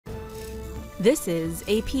This is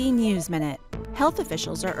AP News Minute. Health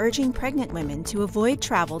officials are urging pregnant women to avoid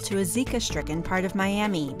travel to a Zika-stricken part of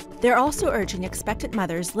Miami. They're also urging expectant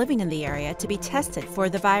mothers living in the area to be tested for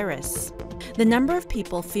the virus. The number of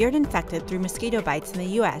people feared infected through mosquito bites in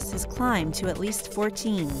the U.S. has climbed to at least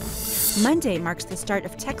 14. Monday marks the start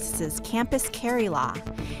of Texas's campus carry law.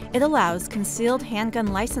 It allows concealed handgun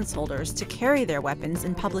license holders to carry their weapons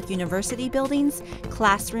in public university buildings,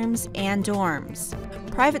 classrooms, and dorms.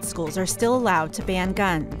 Private schools are still allowed to ban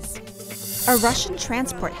guns. A Russian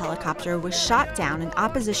transport helicopter was shot down in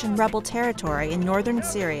opposition rebel territory in northern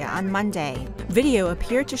Syria on Monday. Video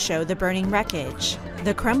appeared to show the burning wreckage.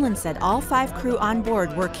 The Kremlin said all 5 crew on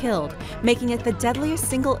board were killed, making it the deadliest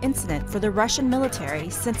single incident for the Russian military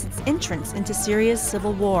since its entrance into Syria's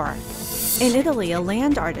civil war. In Italy, a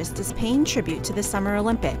land artist is paying tribute to the Summer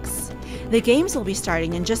Olympics. The Games will be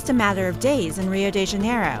starting in just a matter of days in Rio de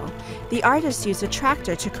Janeiro. The artist used a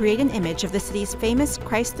tractor to create an image of the city's famous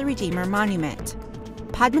Christ the Redeemer monument.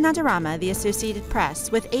 Padmanabharama, The Associated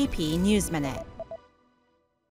Press, with AP News Minute.